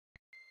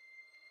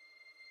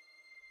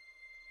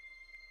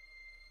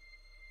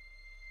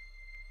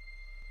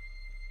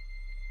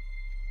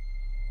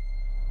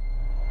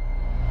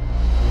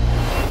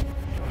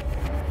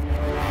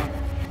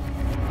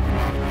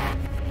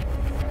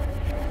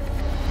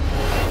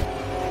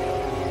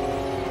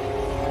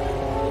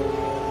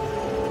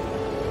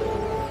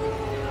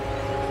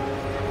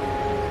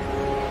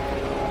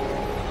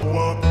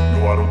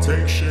I don't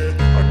take shit.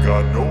 I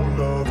got no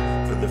love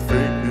for the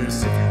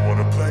fakeness. If you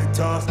wanna play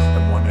tough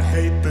and wanna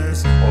hate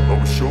this, I'll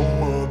always show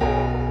up.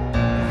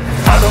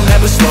 I don't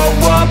ever slow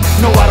up,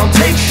 no I don't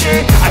take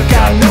shit. I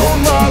got no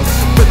love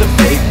for the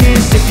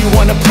fakeness. If you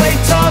wanna play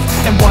tough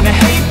and wanna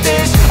hate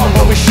this, I'll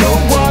always show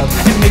up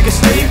and make a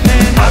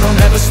statement. I don't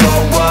ever slow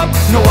up,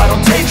 no I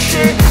don't take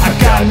shit. I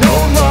got no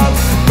love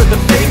for the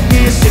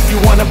fakeness. If you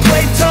wanna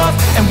play tough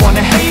and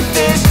wanna hate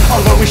this,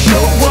 I'll always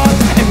show up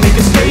and make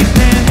a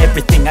statement.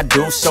 Everything I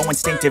do so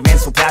instinctive and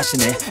so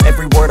passionate.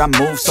 Every word I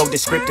move so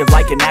descriptive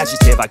like an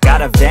adjective. I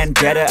got a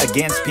vendetta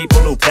against people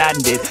who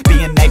patented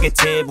being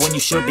negative when you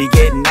should be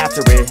getting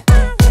after it.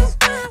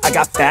 I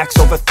got facts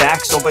over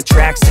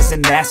tracks, this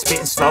and that.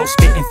 Spitting slow,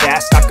 spitting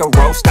fast, I could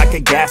roast, I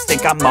could gas.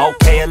 Think I'm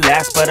okay at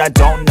last, but I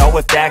don't know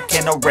if that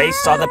can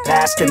erase all the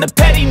past. And the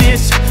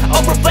pettiness, a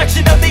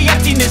reflection of the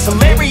emptiness.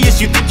 Hilarious,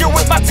 you think you're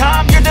worth my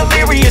time, you're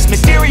delirious.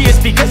 Mysterious,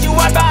 because you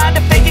hide behind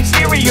a fake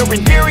exterior.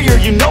 Inferior,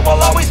 you know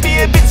I'll always be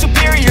a bit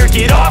superior.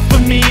 Get off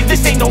of me,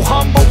 this ain't no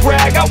humble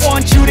brag. I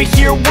want you to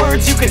hear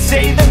words, you can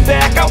say them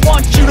back. I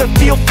want you to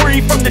feel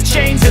free from the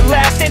chains at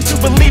last, and to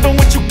believe in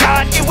what you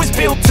got, it was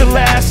built to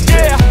last,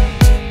 yeah.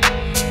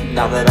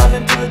 Now that I've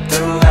been put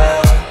through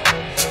hell,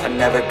 I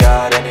never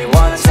got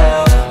anyone's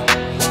help.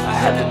 I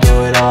had to do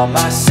it all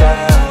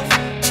myself.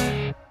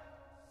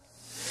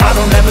 I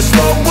don't ever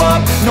slow up,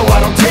 no I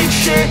don't take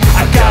shit.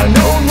 I got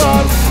no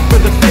love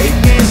for the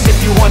fakeness. If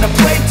you wanna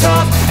play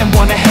tough and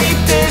wanna hate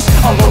this,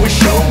 I'll always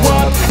show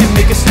up and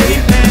make a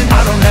statement.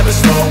 I don't ever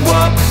slow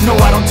up, no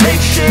I don't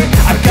take shit.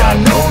 I got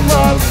no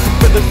love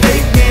for the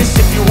fakeness.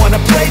 If you wanna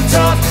play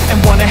tough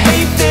and wanna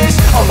hate this,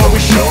 I'll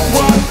always show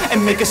up and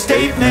make a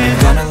statement.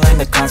 Gonna learn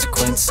the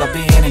consequence of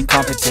being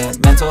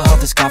incompetent. Mental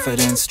health is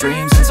confidence,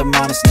 dreams and some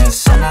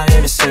honestness. I'm not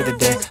here to save the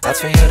day, that's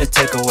for you to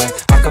take away.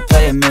 I could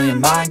play a million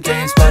mind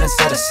games, but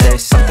instead I say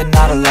something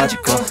not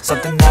illogical,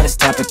 something that is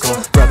topical.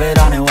 Rub it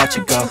on and watch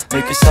it go,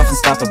 make yourself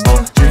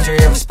unstoppable. Dreams are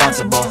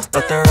irresponsible,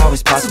 but they're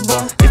always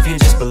possible. If you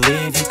just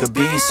believe, you could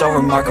be so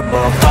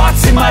remarkable.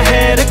 Thoughts in my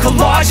head, a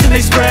collage and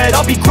they spread.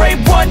 I'll be great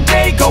one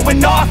day,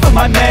 going off of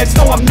my meds.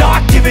 No, I'm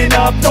not giving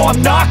up, no,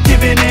 I'm not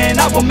giving in.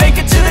 I will make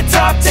it to the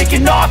top,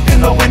 taking off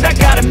in the wind. I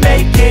gotta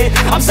make it,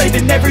 I'm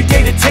saving every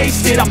day to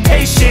taste it. I'm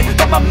patient,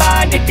 but my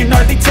mind, it can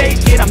hardly take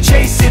it. I'm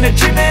chasing a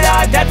dream that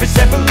I've had for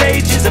several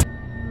ages.